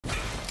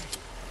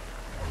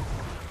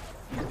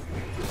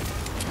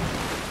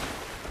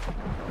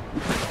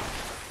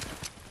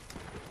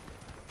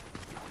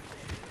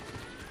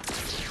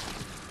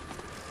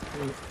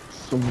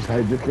Somebody's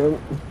hide the count.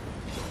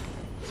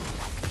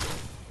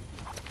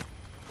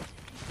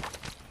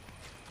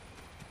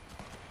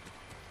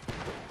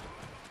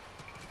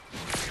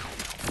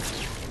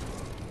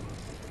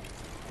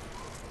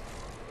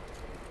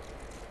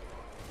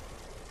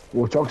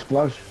 Oh, chalk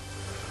splash.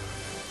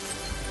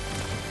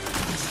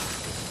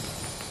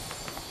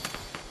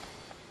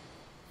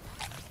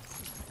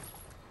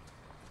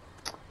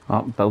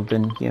 Oh,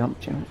 building here up,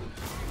 Jimmy.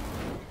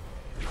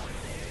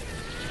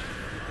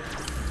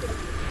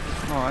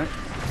 Alright.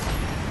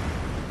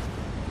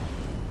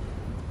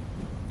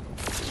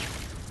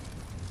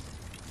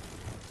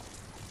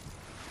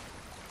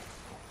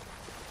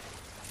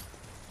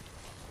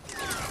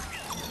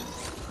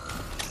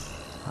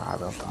 Ah,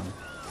 well done.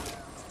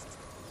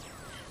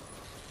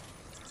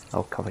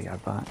 I'll cover your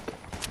back.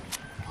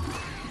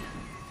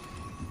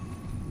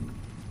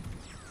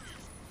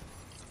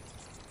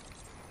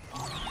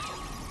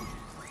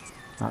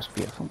 That's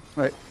beautiful.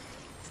 Right.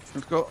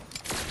 Let's go.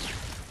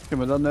 Okay,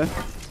 we're done now.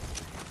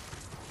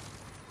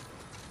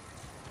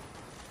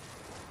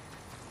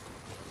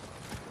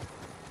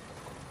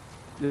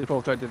 They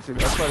probably tried to see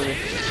that's by the way.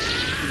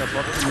 That's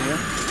what in the air.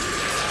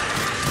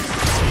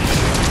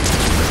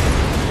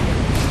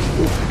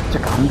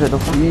 Took 100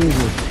 of them.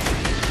 Jesus.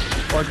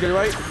 Oh, it's good,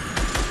 right?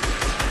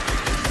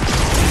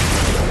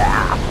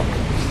 Ah,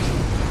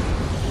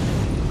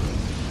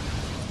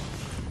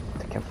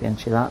 fuck. Take every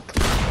inch of that.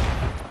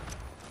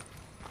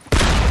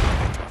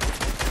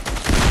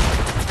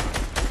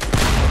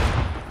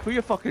 Who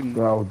you fucking...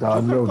 Well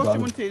done, Joker, well of course you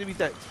done. wouldn't take me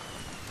dick.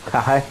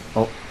 Haha.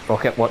 Oh,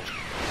 rocket, watch.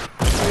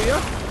 Are you?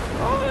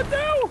 Oh,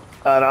 no!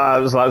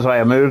 That's why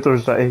I moved. I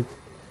was trying to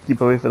keep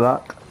away from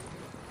that.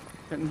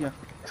 Get in here.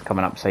 It's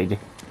coming up beside you.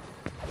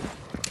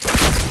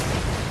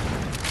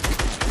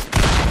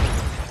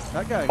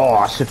 That guy.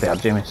 Oh,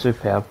 superb, Jamie,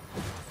 superb.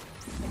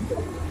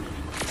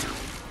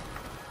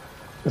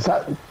 Is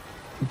that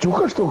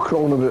Joker still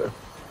crawling about?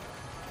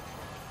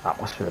 That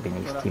must have been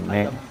his That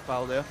teammate.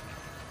 pal there.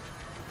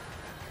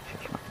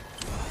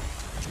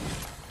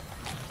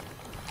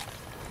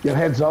 Your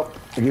head's up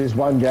against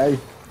one guy.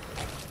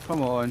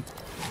 Come on.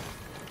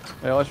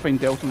 Right, let's find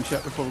Del some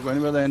shit before we go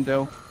anywhere then,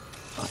 Del.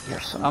 Oh,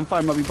 here's some. I'm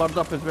firing my wee bird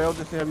up as well,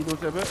 just to see how he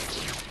goes a bit.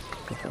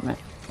 Good for me.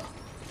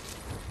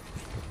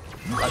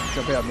 That's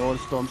a better know the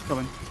storm's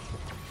coming.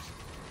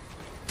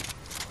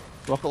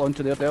 Rocket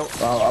launcher there, Del.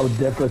 I would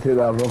definitely take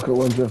that rocket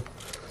launcher.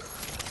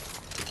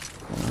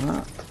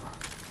 That.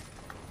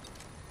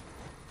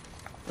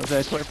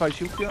 There's 25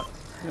 shields here.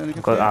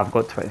 I've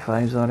got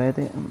 25s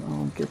already.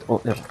 I'm good. Oh,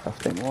 there's a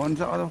 50. One's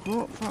that other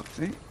float, fuck's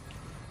sake.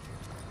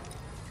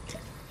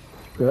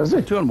 Where is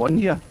he? 2 on 1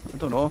 here, I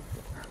don't know.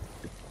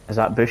 Is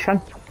that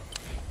bushing?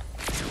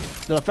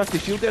 There's a 50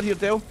 shield there here,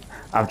 Del.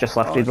 I've just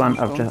lifted one.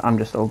 I'm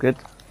just all good.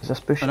 Is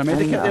this bushing? And a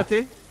medikit there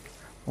too.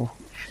 Oh,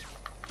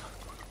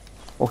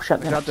 oh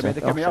shit! Grab the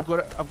medikit, mate. I've got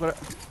it. Alright,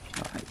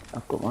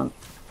 I've got one.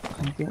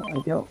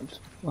 Ideal.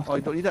 Just Oh,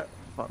 you don't need it?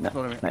 Fuck, no,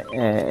 sorry, mate.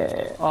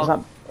 no, Oh, is that?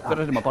 get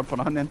rid of my bird for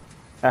nothing then.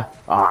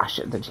 Ah,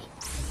 shit! Did you?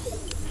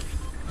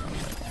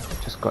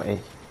 Just got a.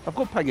 I've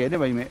got pig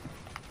anyway, mate.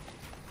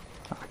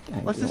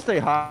 Let's just stay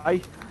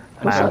high.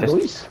 What's I'm that just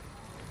noise?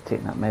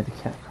 taking that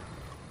medikit.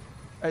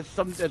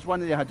 It's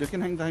one of the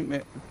Hadouken things, I think,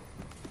 mate.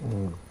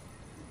 Mm.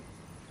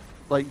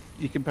 Like,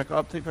 you can pick it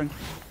up type thing.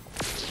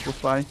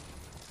 Close by.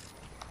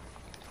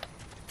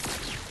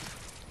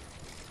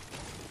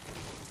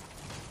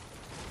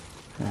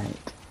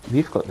 Right,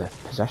 we've got the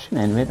position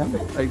anyway, don't we?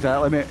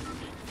 Exactly, mate.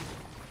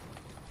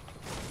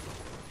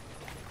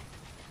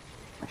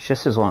 It's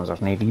just as long as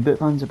there's no reboot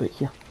vans about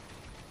here.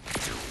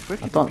 Where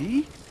could don't-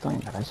 he be? Don't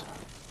think there is.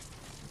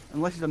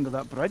 Unless he's under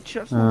that bridge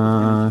or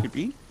something. He could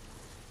be.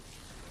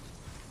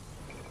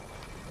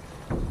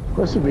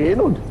 What's he waiting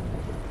on?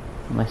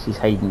 Unless he's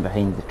hiding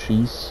behind the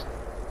trees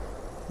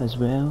as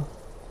well.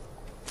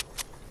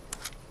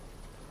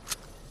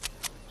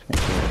 Just make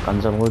sure the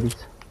guns are loaded.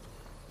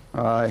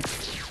 Aye.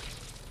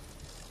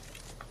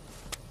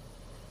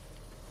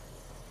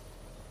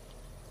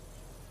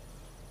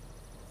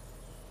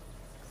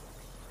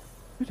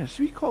 Who's a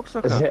sweet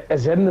cocksucker?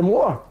 Is he in the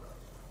motor?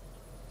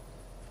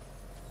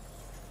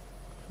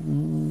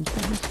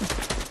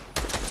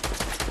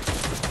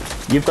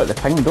 You've got the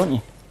ping, don't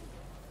you?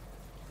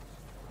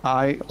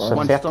 Aye. So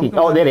One 30. stump.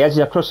 Oh, there he is.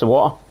 He's across the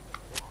water.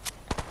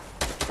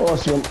 Oh, I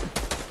see him.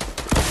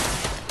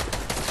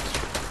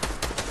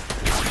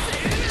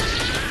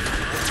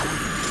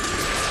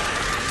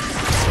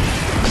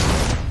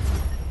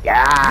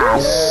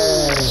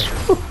 Yes!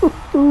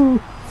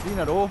 Three in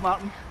a row,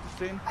 Martin. Just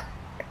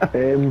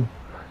saying.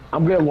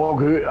 I'm going to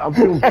log out. I'm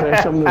feeling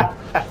pressure now.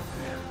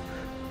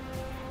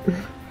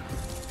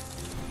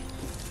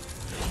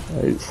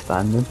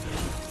 Outstanding.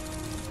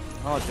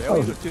 Oh, Dale,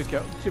 you got 2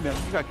 kills. You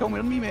got a kill more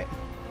than me, mate.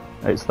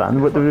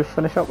 Outstanding. What did we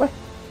finish up with?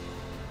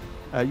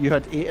 You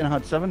had 8 and I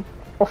had 7.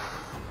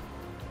 Oh.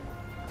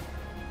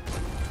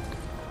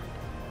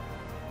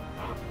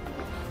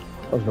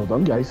 That was well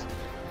done, guys.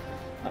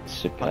 That's I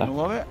super.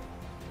 love it.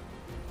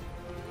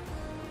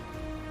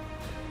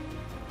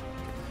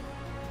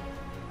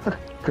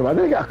 Come on,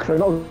 I didn't get a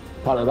crown.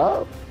 Part of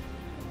that.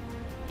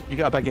 You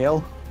got a big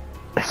L.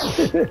 I've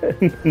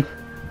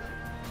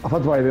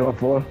had one there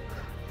before.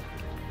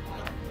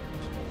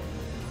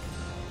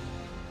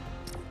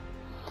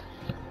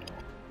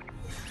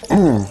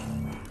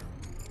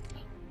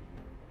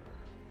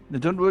 They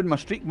don't ruin my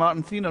streak,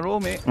 Martin. 3 in a row,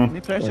 mate.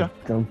 No pressure.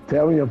 I'm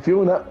telling you, I'm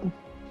feeling it.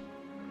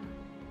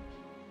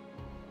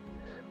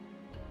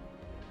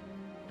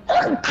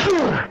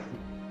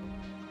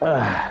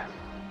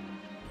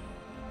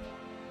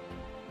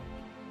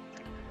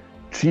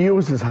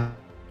 Trios is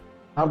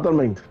harder,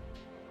 mind.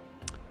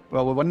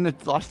 Well, we won the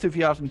last 2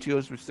 years in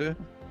trios with Stu.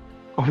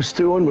 I was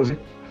still on, was it?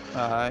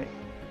 Aye.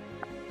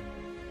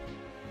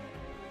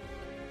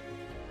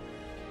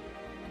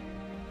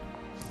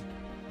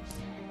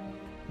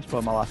 That's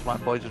probably my last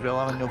one, boys, as well.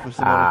 I don't know if it's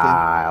the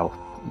I'll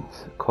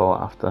call it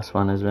after this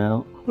one as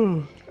well.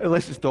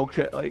 Unless it's dog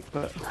shit, like,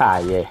 but.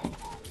 Yeah.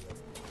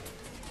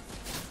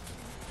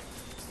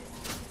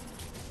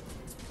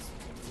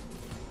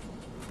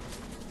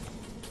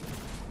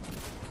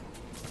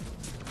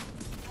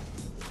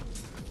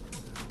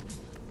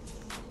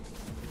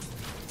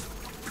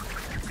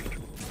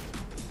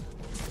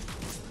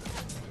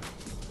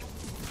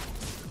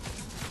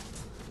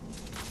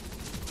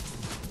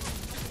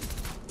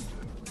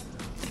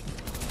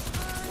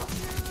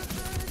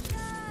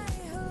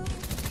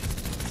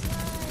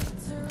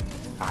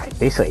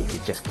 Basically, if you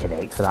just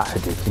connect for that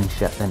Hadouken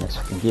shit, then it's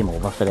fucking game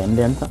over for them,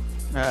 isn't it?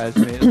 Yeah, it's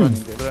mate, there's nothing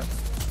to do with it.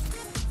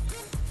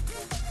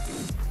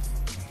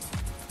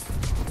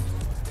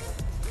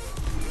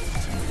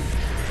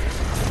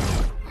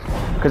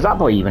 Because that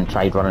boy even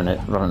tried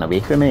running away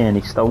from me, and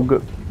he still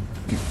got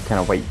kind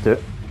of wiped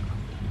out.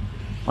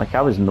 Like,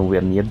 I was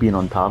nowhere near being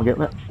on target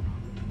with it.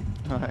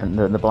 Aye. And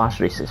the blast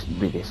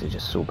radius is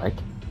just so big.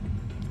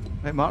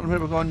 Right, Martin, where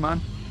we going,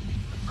 man?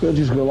 Where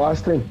did you go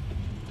last time?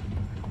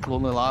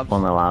 Lonely Labs.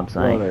 On the labs,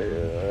 aye. Alright,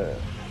 yeah.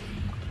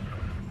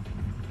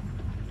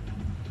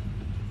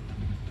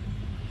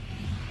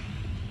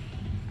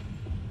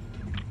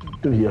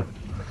 Do here.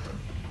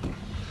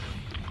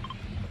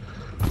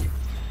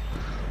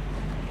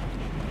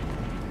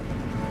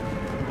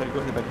 Right,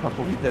 got the big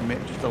purple weed there, mate,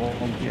 just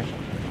along here.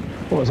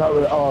 Oh, is that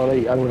what? Oh,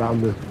 right, I'm gonna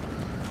handle.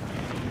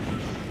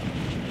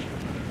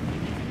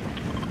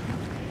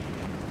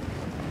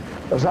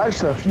 There's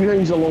actually a few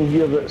things along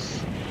here that's.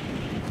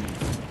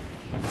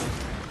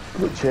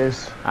 Good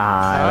chess.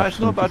 It's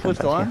not a bad place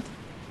to land.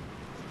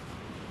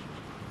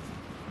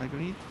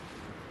 Agreed.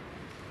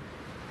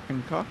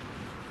 Concur.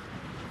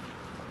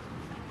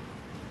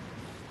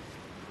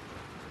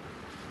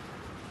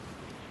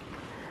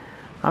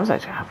 I was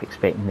actually half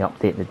expecting the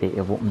update the day to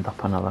have opened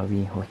up another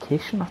wee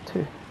location or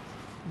two,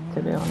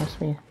 to be honest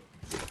with you.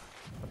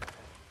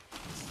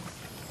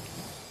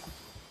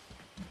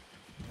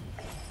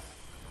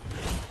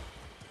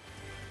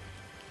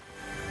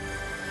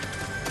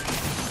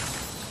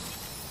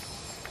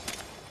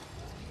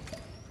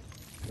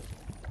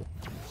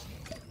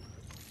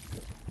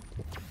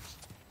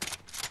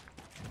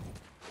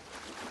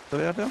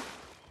 There.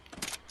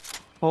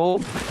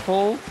 Hold.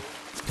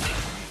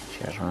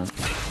 Cheers, man.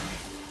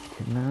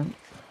 Good man.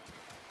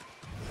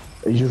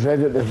 You read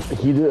it,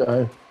 he did it,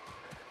 aye.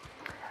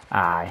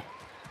 Aye.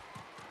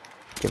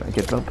 Give it a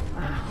good rub.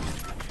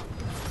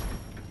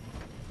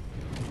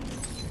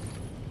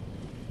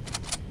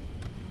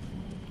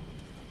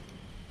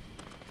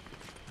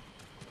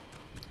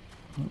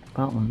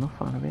 Battling not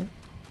far away.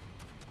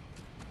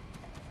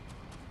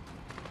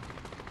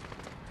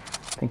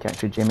 I think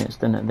actually Jimmy it's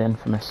down at the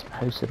infamous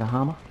House of the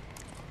Hammer.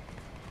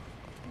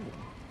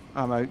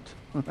 I'm out.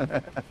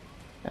 Yeah,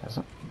 is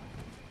it?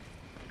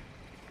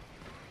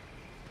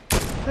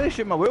 Did I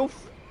shoot my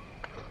wolf?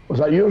 Was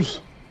that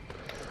yours?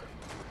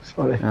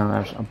 Sorry. And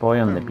there's a boy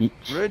on the beach.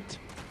 Rude.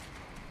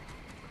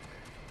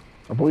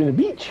 A boy on the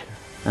beach?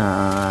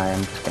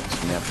 I'm just getting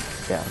some more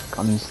better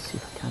guns to see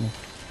if I can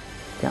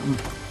get them.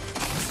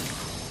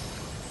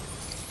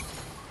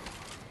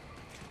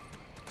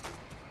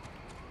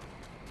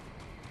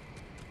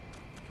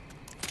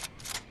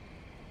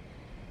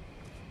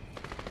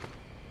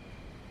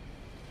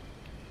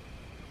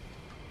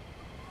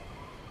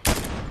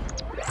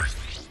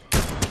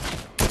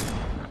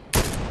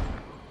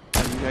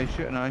 Are you guys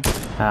shooting now?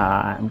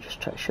 I'm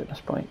just trying to shoot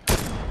this point.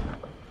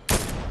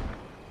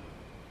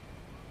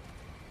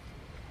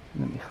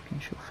 Let me fucking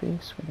show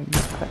face with a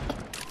quick.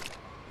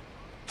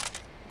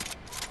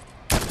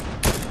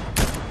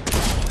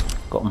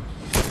 Got him.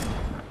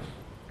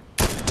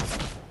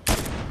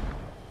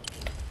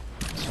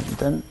 Something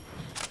didn't.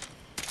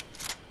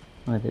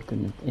 No,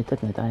 he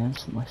didn't die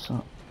instantly,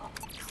 so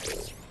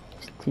his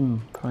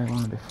team probably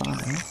want to be far,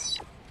 eh?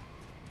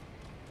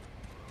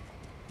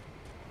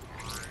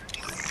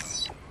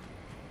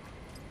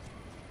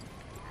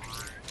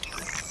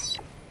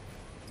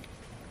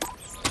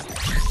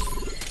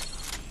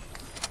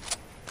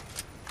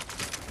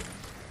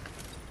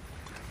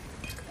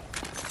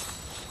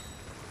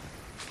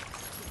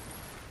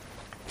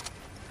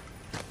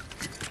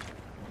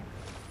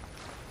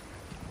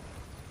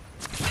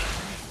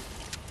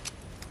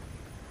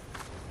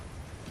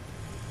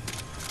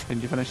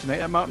 Did you finish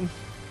tonight, Martin?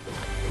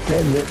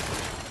 10 mate.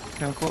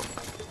 10 o'clock.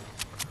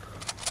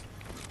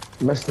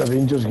 Missed the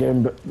Rangers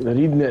game, but the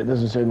reading it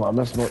doesn't sound like I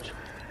missed much.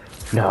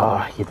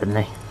 No, you didn't.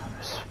 It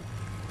was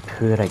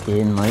poor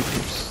again. Like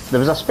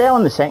there was a spell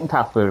in the second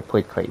half where we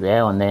played quite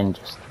well, and then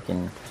just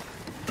fucking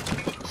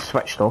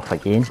switched off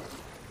again.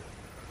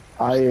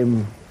 I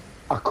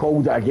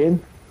called it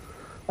again.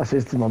 I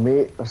says to my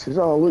mate, I says,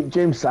 oh look,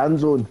 James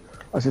Sands on.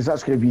 I says,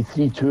 that's going to be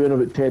 3-2 in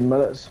about 10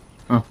 minutes.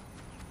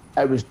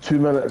 It was 2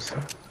 minutes.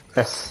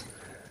 This.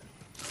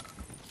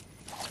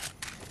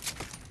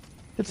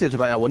 You'd say it's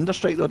about a wonder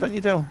strike though, didn't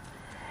you, Dale?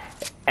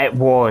 It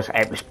was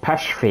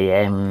pish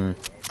for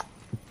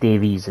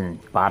Davies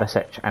and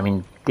Barisic. I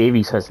mean,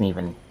 Davies hasn't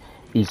even,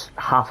 he's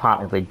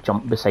half-heartedly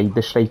jumped beside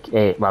the strike,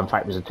 well in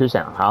fact it was the two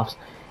centre-halves,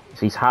 so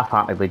he's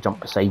half-heartedly jumped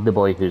beside the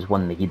boy who's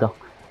won the header,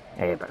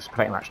 but it's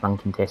pretty much an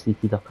uncontested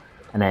header,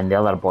 and then the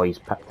other boys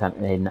nipped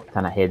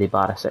in ahead of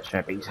Barisic,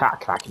 but he's had a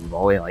cracking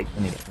volley like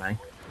when he gets nine.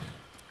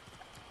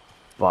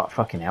 But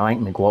fucking hell, I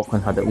think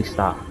McLaughlin had at least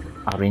a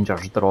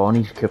Rangers draw on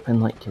his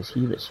coupon, like, because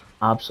he was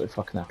absolutely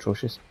fucking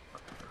atrocious,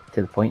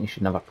 to the point he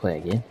should never play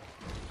again.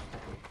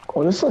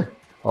 Honestly?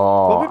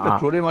 Oh, Bobby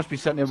McCrory must be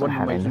sitting there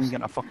wondering why he's horrendous. even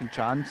getting a fucking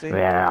chance, eh?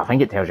 Yeah, I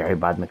think it tells you how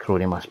bad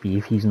McCrory must be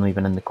if he's not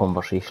even in the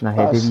conversation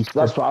ahead of these.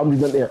 That's what I'm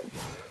reading into it.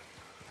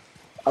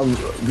 I'm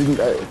reading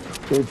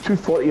two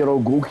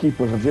 40-year-old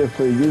goalkeepers have there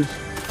play use.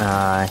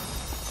 Aye.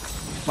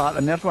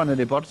 Martin, there's one of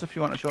the birds if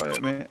you want a shot at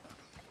it, mate.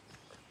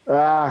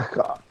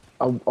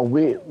 I'll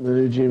wait,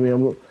 Jamie.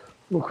 I'm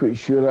not quite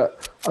sure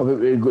about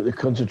we got the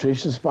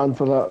concentration span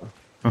for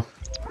that.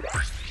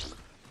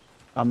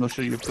 I'm not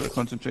sure you've got a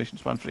concentration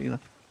span for either.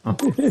 Oh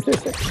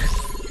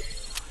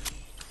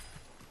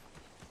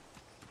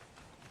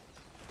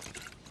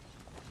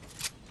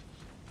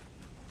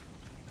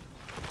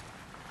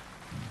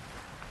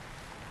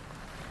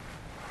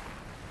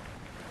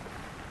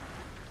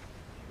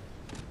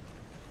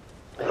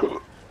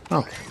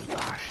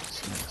gosh, it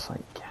seems like.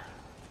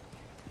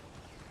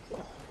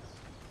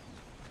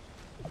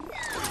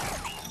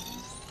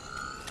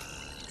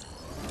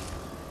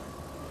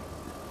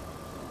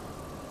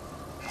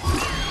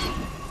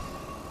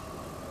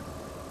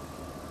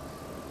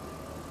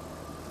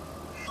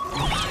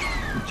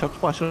 Chuck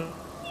splash on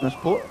this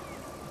boat.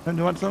 Don't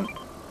you want some?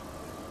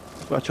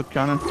 That's what a chuck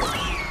cannon.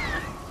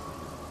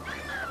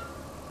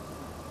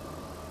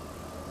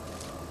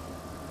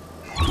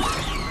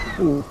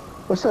 Ooh,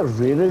 what's that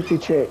rarity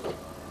check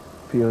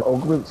for your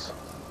augments?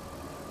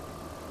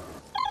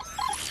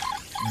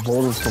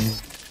 Borrowed from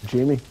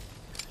Jamie.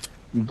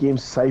 You game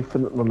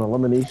siphon on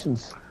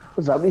eliminations. What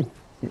does that mean?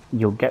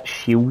 You'll get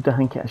shield, I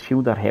think it's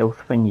shield or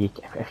health when you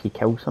if you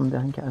kill somebody,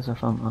 I think it is, or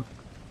something like that.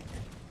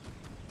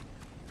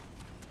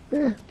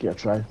 Yeah, give it a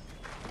try.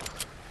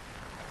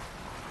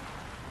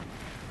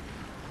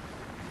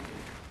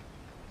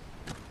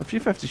 A few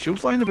 50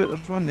 shields lying about,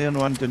 there's one there and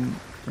one down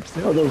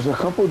upstairs. Oh, there was a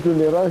couple down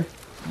there, aye.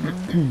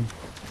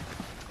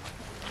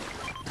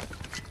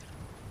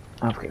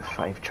 I've got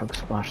 5 chug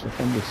splash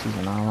defenders,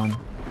 season R1.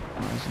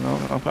 That is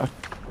not, I've got a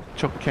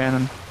chuck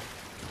cannon.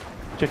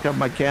 Check out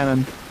my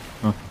cannon.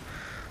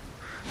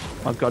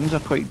 My guns are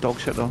quite dog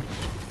shit though.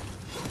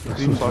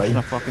 Green burst and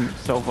a fucking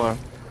silver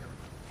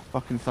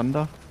fucking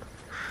thunder.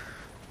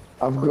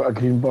 I've got a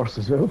green burst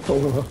as well,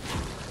 probably.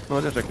 No,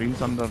 there's a green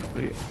thunder,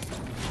 great.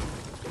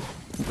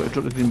 I've got to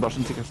drop the green burst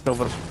and take a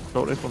silver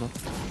assault rifle.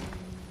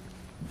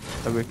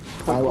 Away.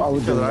 I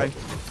would do that.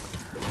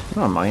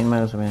 Not mine,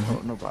 miles away.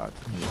 No bad.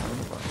 No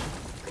bad.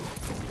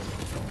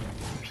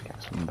 Just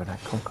get some brick,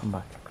 I'll come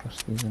back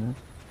across these in it.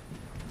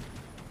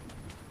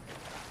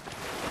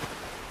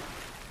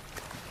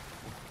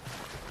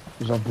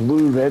 There's a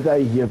blue red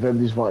eye here if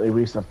anybody's wanting to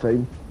waste their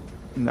time.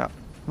 No.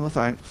 No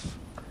thanks.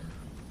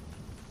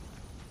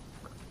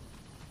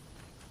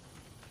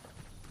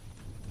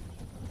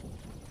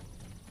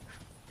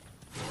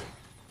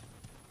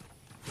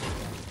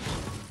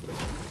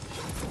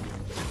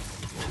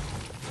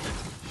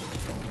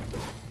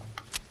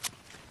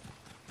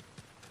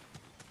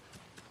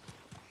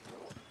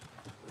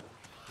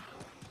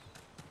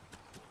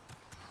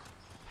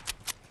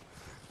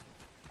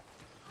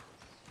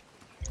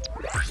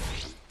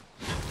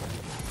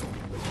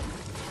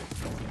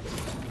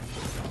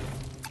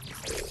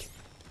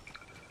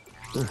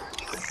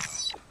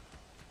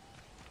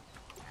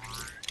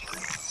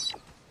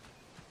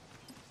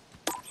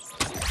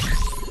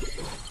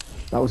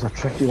 That was a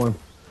tricky one.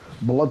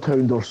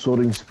 Bloodhound or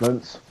soaring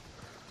sprints?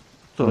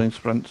 Soaring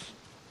sprints.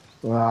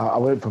 I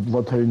went for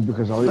Bloodhound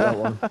because I like that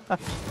one.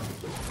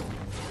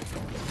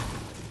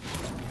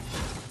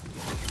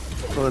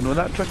 So they know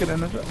that trick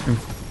then, is it?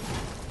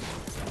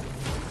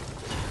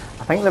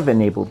 I think they've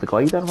enabled the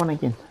glider one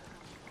again.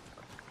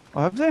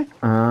 Oh, have they?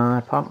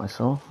 Apparently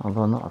so,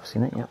 although not I've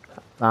seen it yet.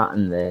 That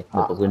and the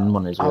balloon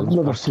one as well. I've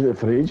never seen it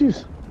for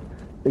ages.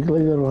 The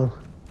glider one.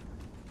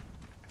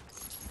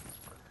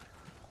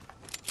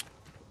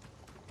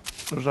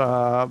 There's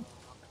a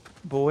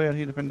bow here,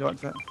 here depending on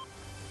what's it.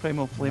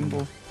 Primal flame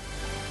bow.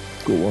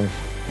 Got one.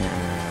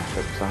 Yeah, if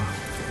it was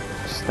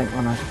a stink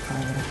one, I should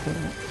try it.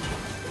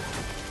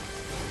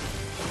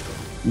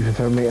 You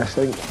prefer me, I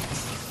think.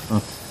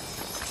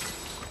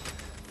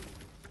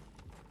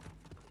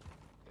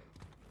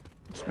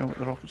 Smell what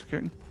the rocket's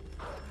cooking.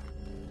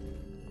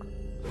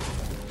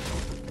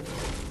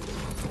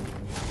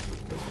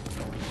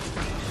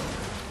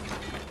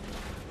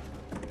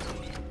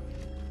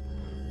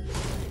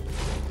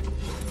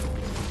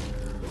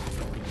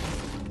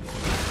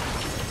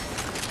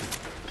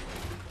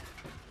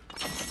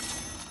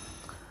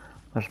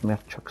 There's more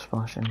chuck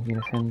splashing here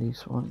if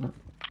Andy's wanting it.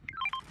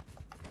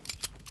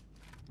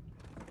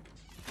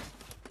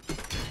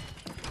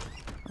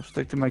 I'll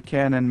stick to my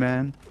cannon,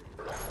 man.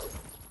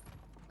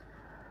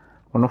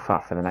 We're not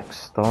far for the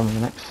next storm. The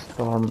next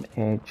storm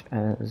edge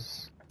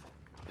is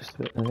just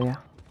about there.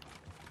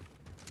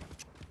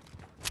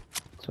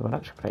 So we're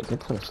actually pretty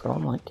good for the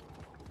storm, like.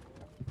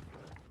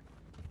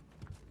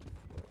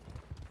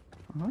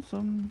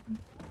 Awesome.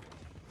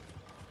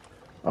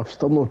 I've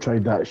still not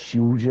tried that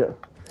shield yet.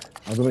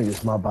 I don't think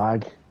it's my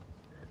bag.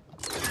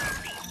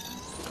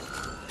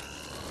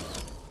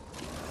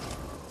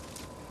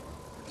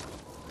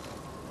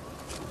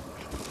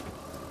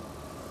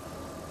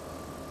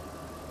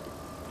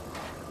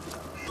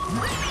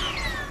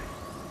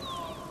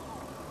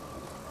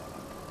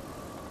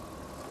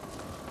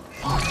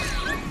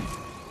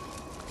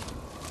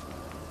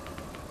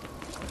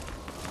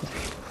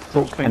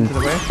 Folk into the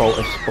way.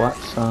 Faulty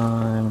splits,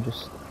 I'm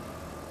just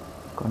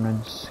going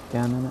around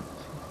scanning it.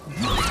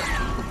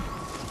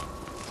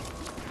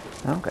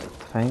 I don't get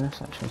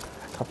famous actually.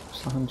 Pick up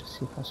something just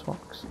see if this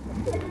works.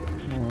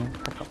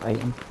 Pick up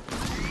item.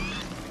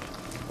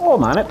 Oh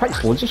man, it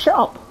picks loads of shit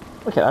up.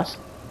 Look at this.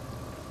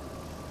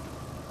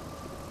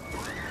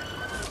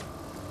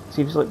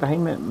 See if it's like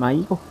behind me, my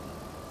eagle.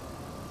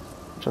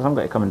 Which is I'm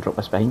going to come and drop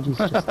this behind you.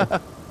 Just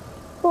to...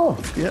 Oh,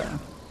 Yeah.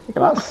 Look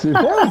at that's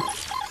superb.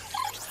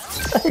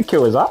 How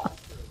cool is that?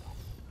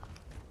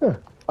 Yeah,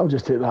 I'll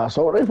just take that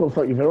assault rifle.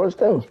 Thank you very much,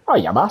 Dale. Oh,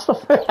 you bastard.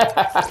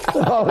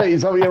 Oh, right,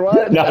 is that what you're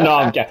wanting? No,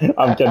 I'm kidding.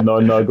 I'm kidding.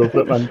 No, go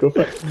for it, man. Go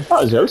for it.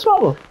 That was real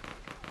smart, though.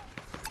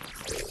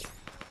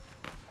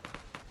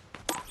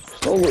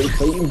 Still what he's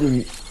fighting,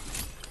 dude.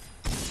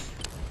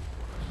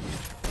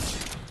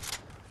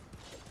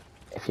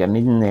 If you're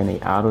needing any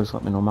arrows,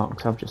 let me know, Mark,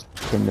 because I've just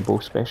taken the bow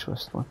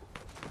specialist one.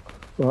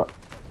 What?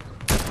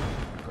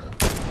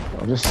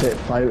 I'll just set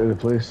fire to the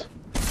place.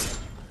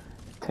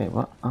 Tell you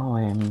what, I'll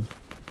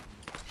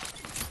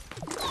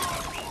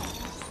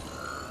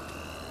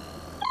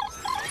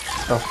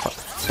oh fuck,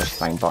 push the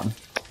fine button.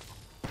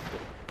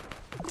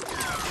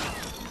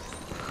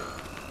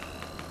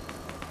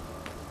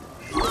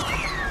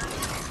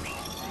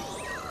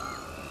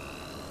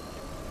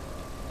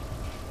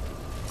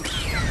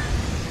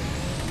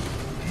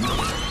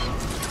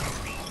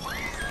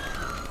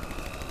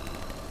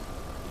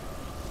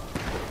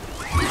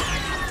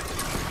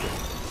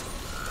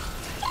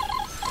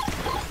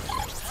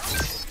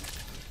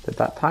 Did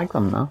that tag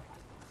them now?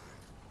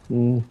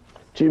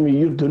 Jamie,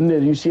 you're down there.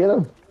 You see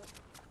them?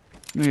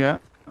 Yeah.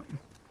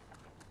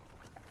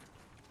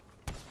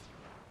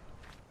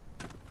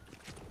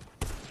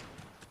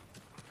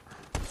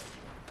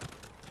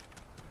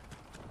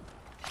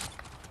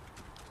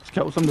 Just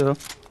kill somebody though.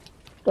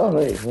 Oh,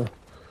 right.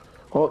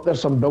 Oh,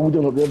 there's some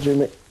building up there,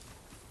 Jamie.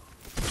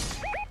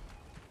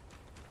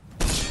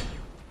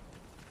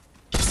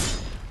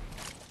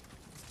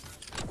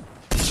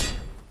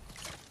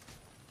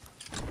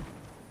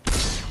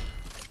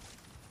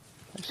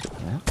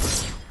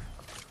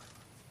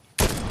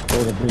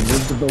 Oh, they've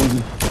removed the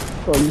building.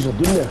 Oh, you're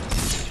down there.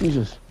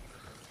 Jesus.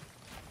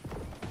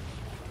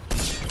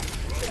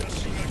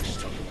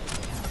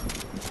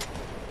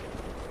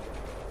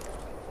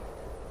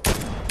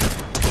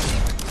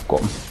 Got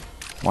him.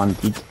 One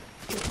deed.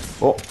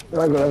 Oh,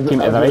 Came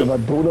to the right. A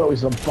donut with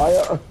some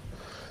fire.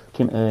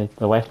 Came to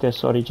the left there,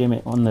 sorry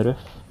Jamie, on the roof.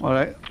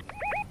 Alright.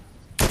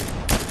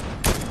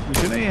 You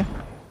shooting at you?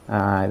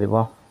 Aye, they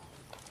were.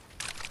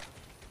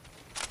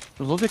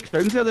 There's loads of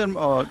crowns there.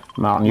 Oh,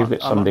 Martin, you've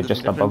got somebody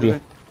just above you.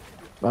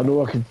 I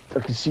know, I can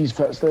see his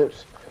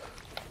footsteps.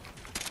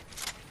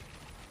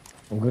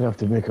 I'm going to have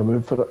to make a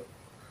move for it.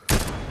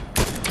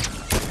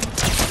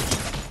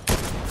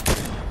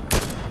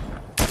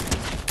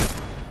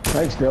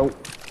 Thanks, Dale.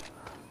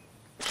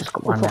 Just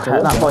got one fuck,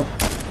 hit that boy.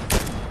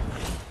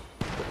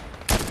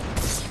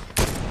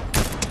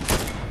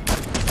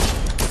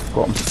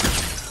 Got him.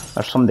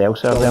 There's somebody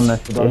else there now.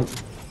 Okay.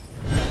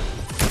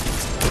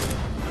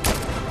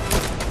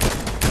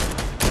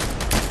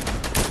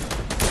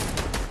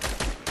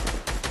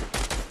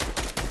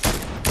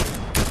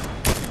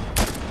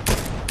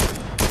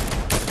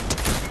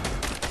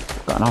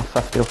 Got enough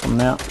 50 off from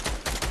there.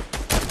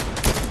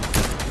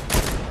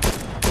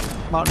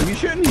 Martin, are you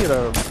shooting here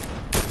or?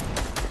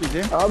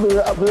 DJ? I'll be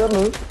up there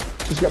now.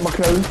 Just get my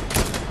crown.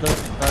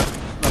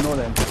 I know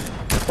them.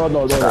 Oh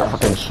no, He's there got a it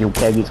fucking shield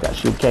keg, he's got a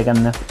shield keg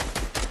in there.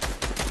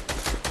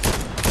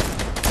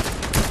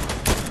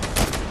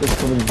 is. Just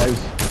coming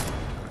nice.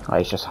 Oh,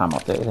 he's just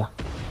hammered out of there.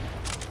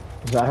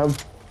 Is that him?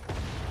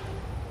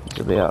 He's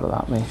a bit out of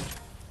that, mate.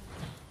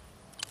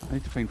 I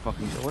need to find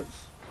fucking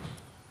bullets.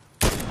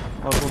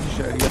 Oh, there's loads of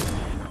shit out here.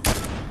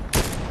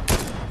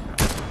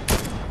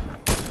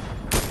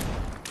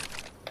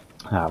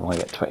 I've only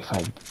got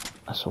 25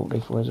 assault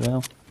rifle as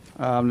well.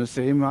 I'm the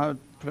same, I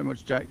pretty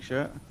much jack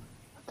shit.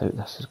 I doubt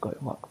this has got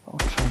to work, but I'll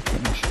try and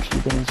get my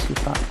tree in and see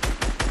if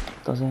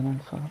that does anything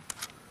for it.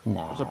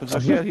 Nah. There's a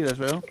position here as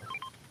well.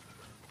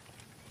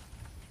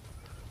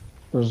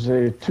 There's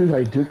 2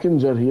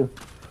 Hadoukens out here.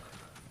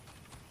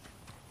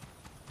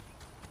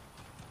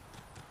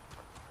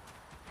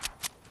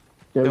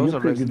 Yeah, Those you're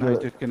are pretty Resident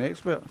good at it. Hydouken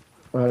expert.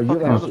 You're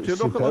There's absolutely 2 rocket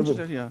superb. launchers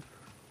in here.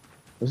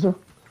 Is there?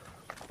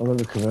 I'll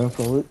never come out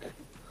for a look.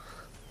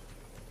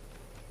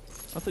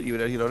 I thought you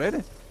were out here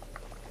already.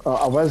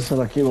 I was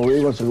and I came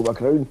away once I got my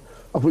crown.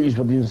 I thought you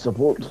were doing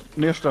support.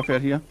 More stuff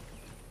out here.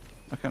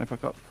 I can't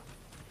pick up.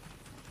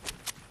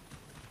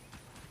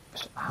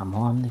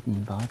 Ammo I'm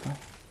needing badly.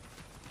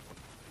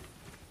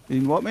 You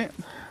need what, mate?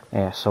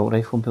 Assault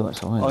rifle bullets.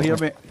 Oh, here,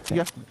 mate.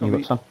 Here. You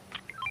got some?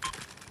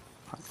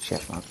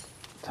 Cheers, man.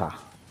 Ta.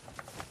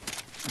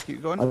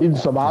 Keep going. I need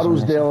some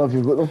arrows, Dale, if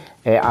you've got them.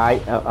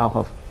 I'll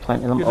have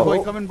plenty of them. Here's a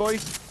boy coming,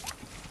 boys.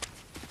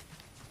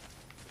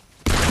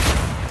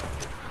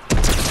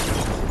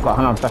 Got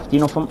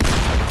 115 of them.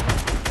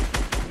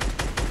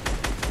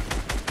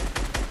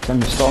 It's in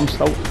the storm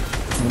still. Keep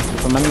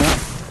them in there.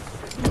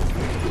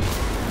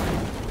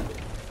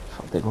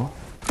 Fuck they go.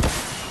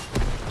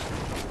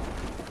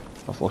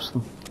 I've lost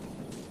them.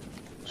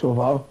 So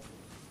far.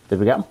 Did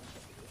we get them?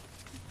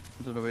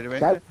 I don't know where he went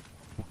That- to.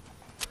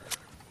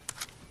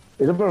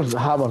 He never hammered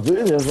out of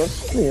there,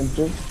 that's the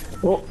entrance.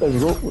 Oh, there we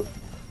go.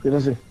 Where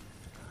is he?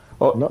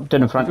 Oh, No.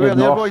 down in front Go of you,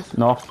 there, north. boys.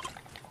 North.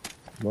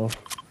 No.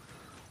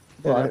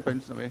 Yeah, Alright. they're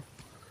bouncing away.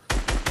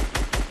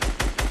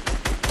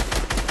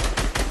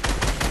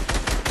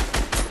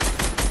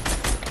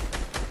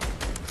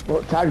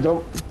 Oh, tagged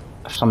up.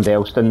 There's somebody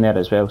else down there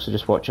as well, so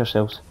just watch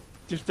yourselves.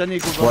 Just didn't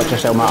go Watch running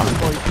yourself, into Martin. the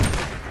boys.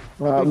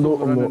 I'm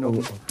not, I'm running not, I'm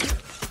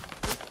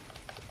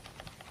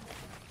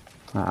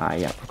over.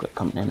 Yeah, we've got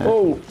company now.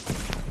 Oh,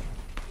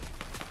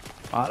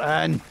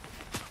 Martin!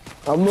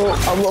 I'm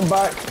not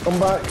back, I'm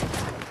back.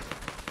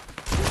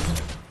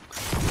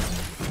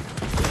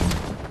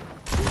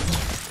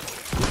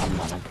 I'm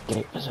in a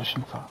great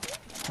position for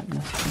hitting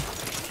this thing.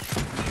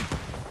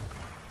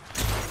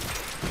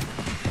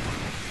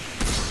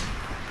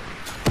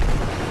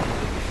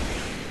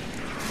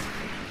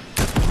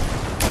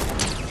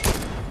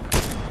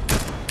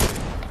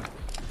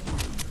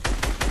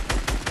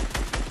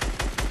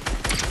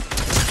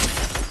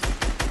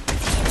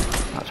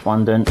 That's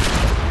one down.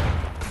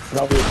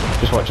 Brilliant.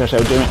 Just watch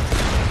yourself doing it.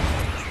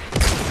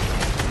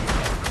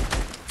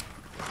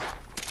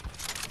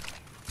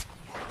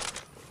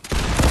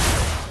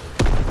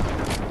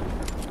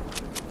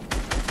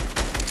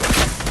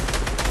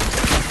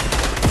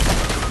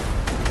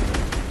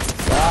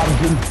 Ah,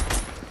 I'm good.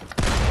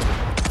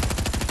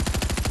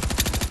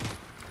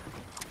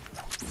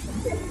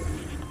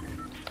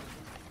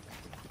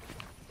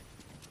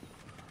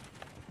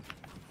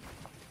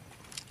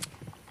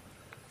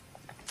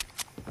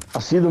 I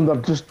see them, they're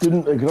just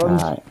doing the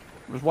grunts. Aye.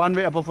 There's one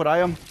right above where I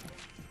am.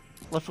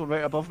 Literally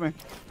right above me.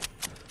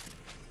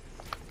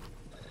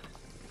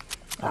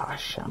 Ah,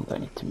 shit, I'm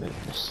going to need to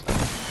move this.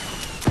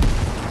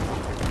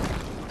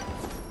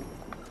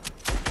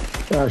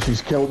 Ah,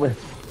 she's killed me.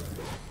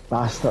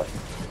 Bastard.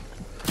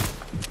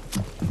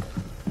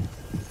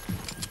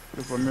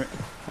 Good one, mate.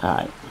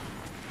 Aye.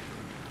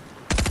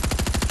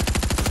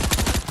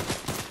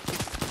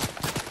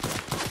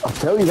 I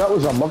tell you, that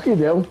was a mucky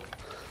deal.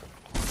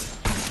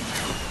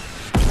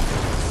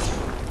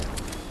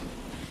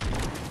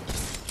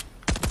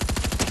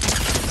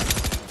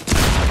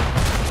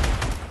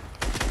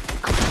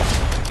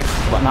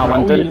 What now,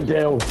 one Brilliant down?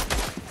 deal.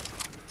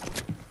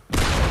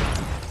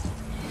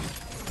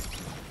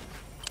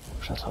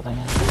 That's all they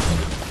are.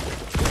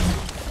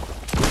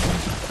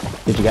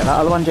 Did you get that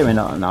other one, Jimmy?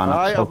 No, no, no.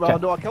 Aye, still well,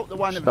 kick- no, I killed the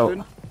one that still- was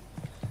doing.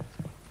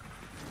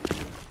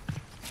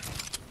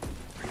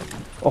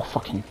 Oh,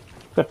 fucking.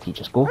 Where did he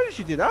just go? How did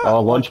she do that?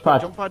 Oh, launch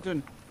pad. Jump pad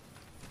doing.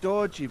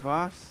 Dodgy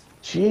bass.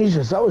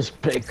 Jesus, that was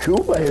pretty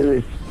cool, by the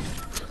way.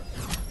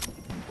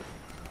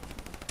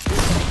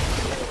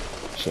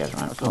 Cheers,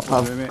 man. Oh,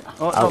 Oh, mate.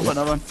 Oh, I'll- no,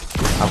 another one.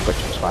 I've got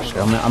you smashed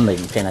there, mate. I'm not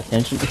even paying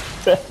attention.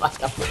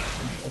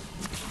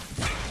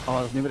 Oh,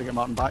 there's nobody to get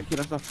Martin back here,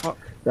 is there? Fuck.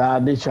 Ah,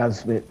 no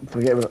chance, mate.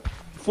 Forget about it.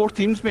 4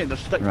 teams, mate. There's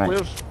 6 Right.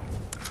 players.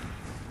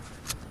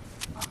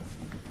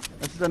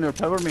 This is in our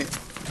power, mate.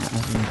 That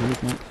is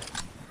indeed, mate.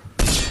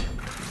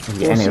 Have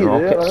you We'll got any see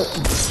there,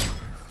 rockets?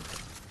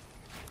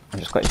 I'm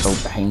just going to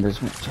build behind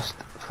us, mate, just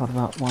for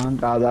that one.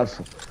 Ah, that's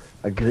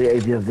a great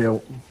idea,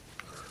 Dale.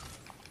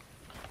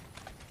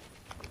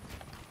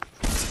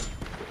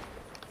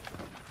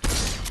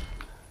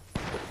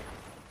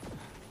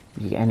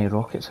 You get any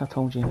rockets at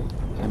all, Jamie?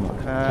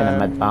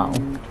 Kind of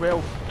mid-battle.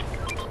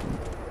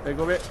 12. There you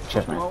go, mate.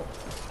 Cheers, mate. Oh,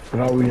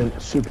 Brilliant,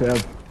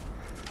 superb.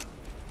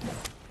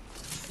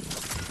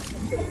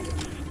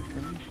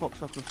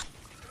 cocksuckers.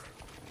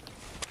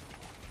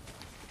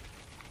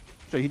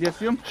 So you did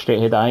see him? Straight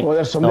ahead, aye. Oh,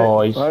 there's some.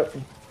 Oh, he's... Right.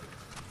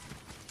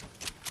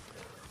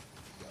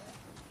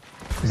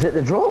 Is it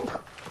the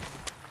drop?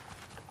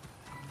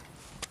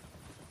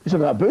 He's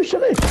in that bush,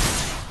 isn't he?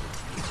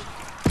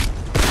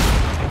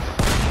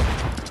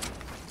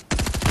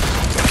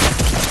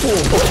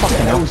 Oh, what the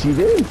hell is he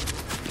doing?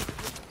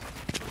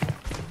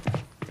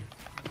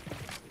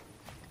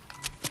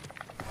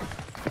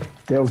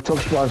 They'll tuck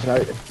splash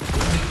out.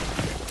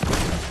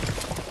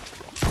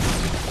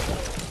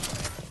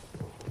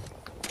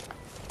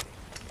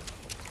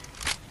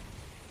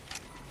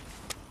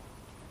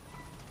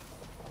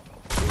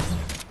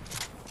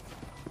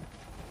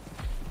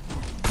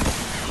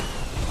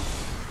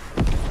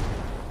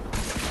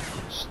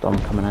 Storm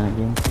coming in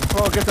again.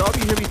 Oh, get it up,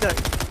 you heavy dick.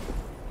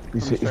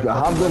 He's got a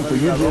hard one for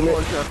you, Jamie.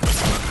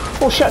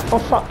 Oh shit, oh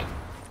fuck.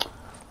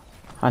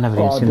 I never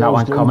even seen that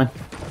one coming.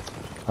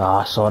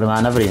 Ah, sorry man,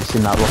 I never even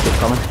seen that rocket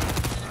coming.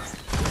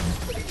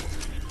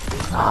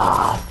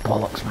 Ah,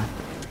 bollocks man.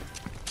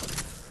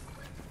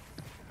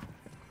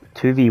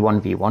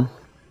 2v1v1.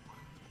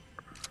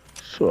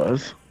 So it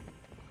is.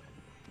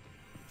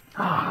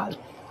 Ah,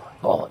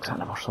 bollocks, I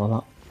never saw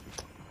that.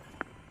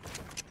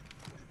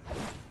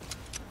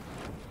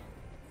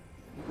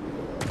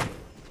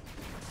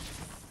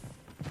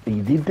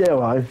 You did there,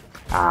 live.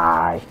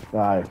 Aye.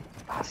 Aye.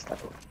 Bastard.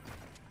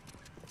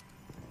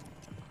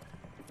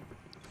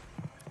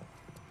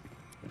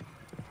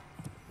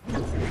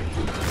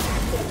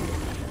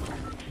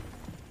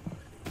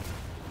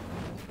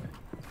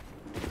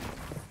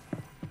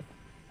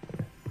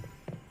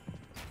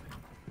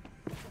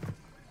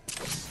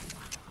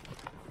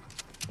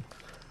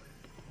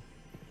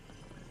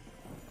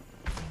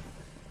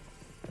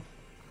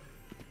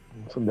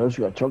 Something else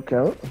you got a chuck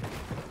out.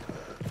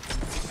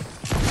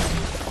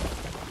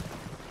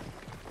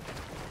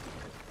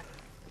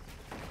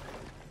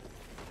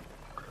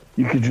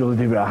 You could really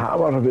do with a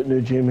hammer about now,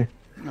 Jamie.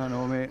 I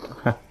know, mate.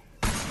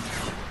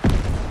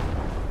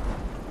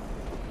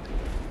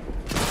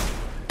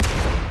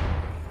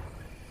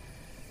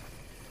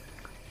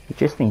 You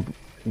just need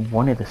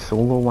one of the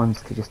solo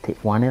ones to just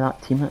take one of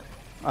that team out.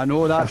 I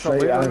know, that's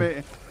That's the right, way,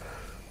 mate.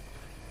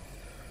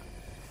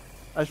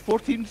 There's 4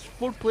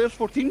 players,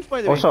 4 teams,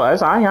 by the Oh, way. so it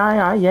is, aye,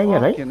 yeah, you're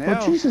right. Fucking Oh,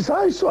 hell. Jesus,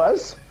 aye, so it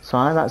is. So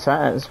aye, that's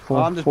it, it's Oh,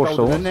 I'm just four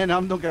building in souls. then,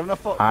 I'm not giving a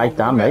fuck. Aye,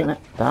 damn right, mate,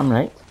 damn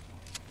right.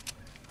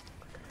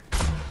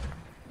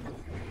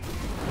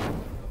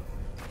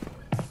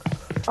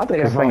 I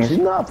think I've thing never is-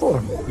 seen that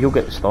before. You'll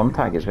get the storm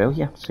tag as well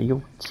here, so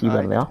you'll see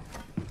where Aye. they are.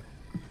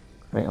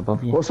 Right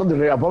above you. What's something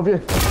right above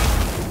you?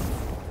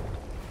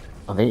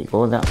 Oh, there you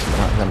go, that's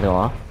where they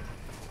are.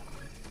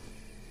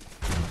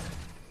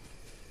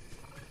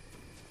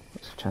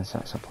 What's the chance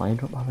that supply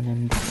drop having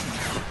ended?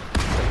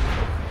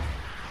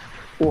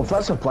 Oh, if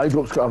that supply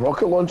drop's got a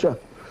rocket launcher.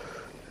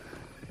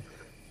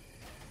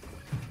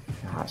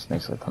 Ah, that's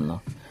nicely done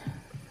though.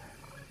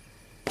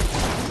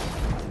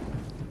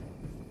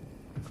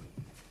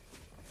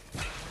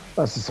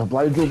 That's the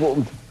supply drop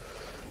opened.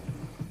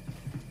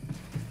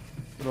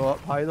 Throw up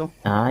high though.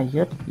 Aye,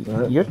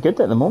 you're good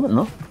at the moment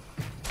though.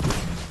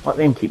 Let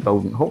them keep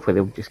building, hopefully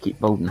they'll just keep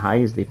building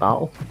high as they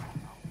battle.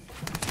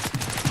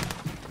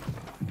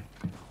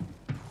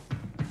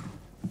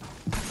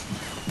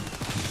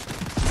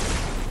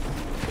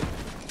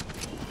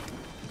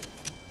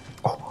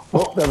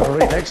 Oh, they're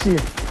right next to you.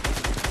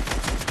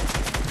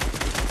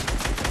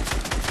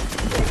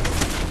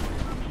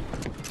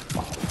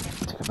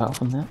 Took a battle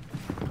from there.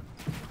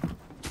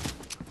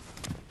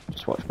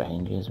 Just watch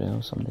behind you as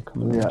well, somebody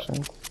coming on Yeah. the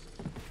side.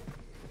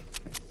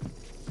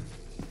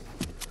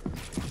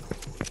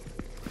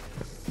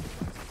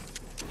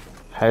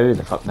 How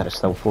the fuck there are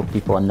still 4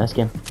 people in this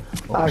game?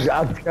 I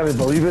can't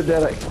believe it,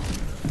 Derek.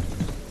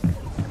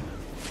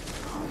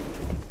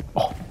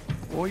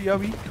 Oh, you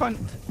wee cunt.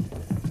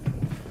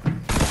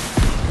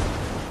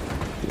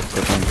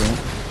 Good one, Jimmy.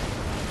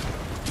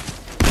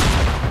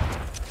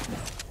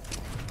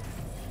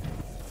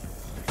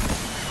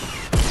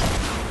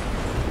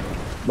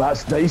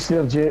 That's nice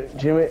there,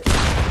 Jamie.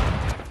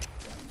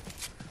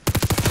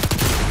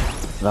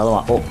 Another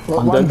one. Oh, Look,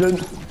 one one down.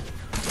 down.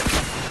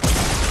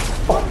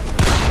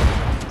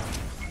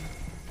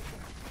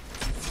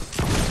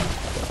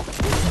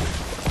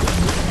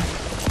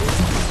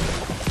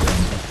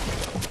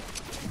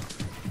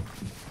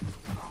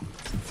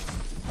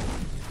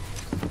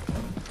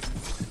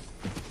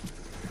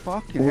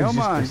 Fucking hell,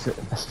 man. This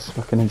is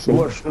fucking insane.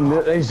 Watch,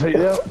 nice right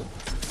there.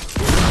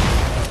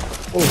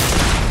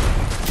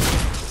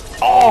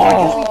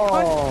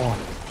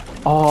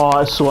 Oh,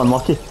 it's so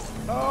unlucky.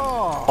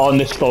 Oh, Oh, and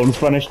the storm's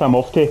finished, I'm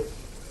off to.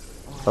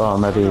 Oh,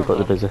 maybe you got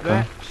the busy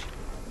thing.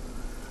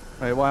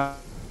 right, one.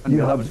 You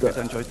that have was the- good,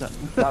 I enjoyed that.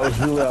 That was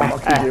really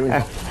unlucky,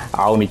 Jamie.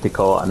 I'll need to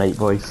call it a night,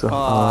 boys. So,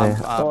 aye.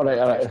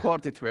 Alright. It's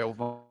 40-12,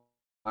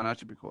 man. I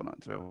should be calling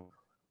it 12.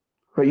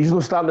 Right, he's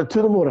not starting at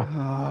 2 tomorrow.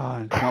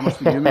 Ah, that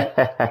must be you, mate.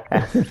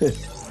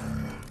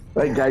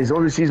 Right, guys,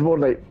 obviously he's more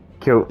like.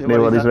 Cool, No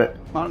no worries, worries,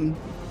 mate. Martin.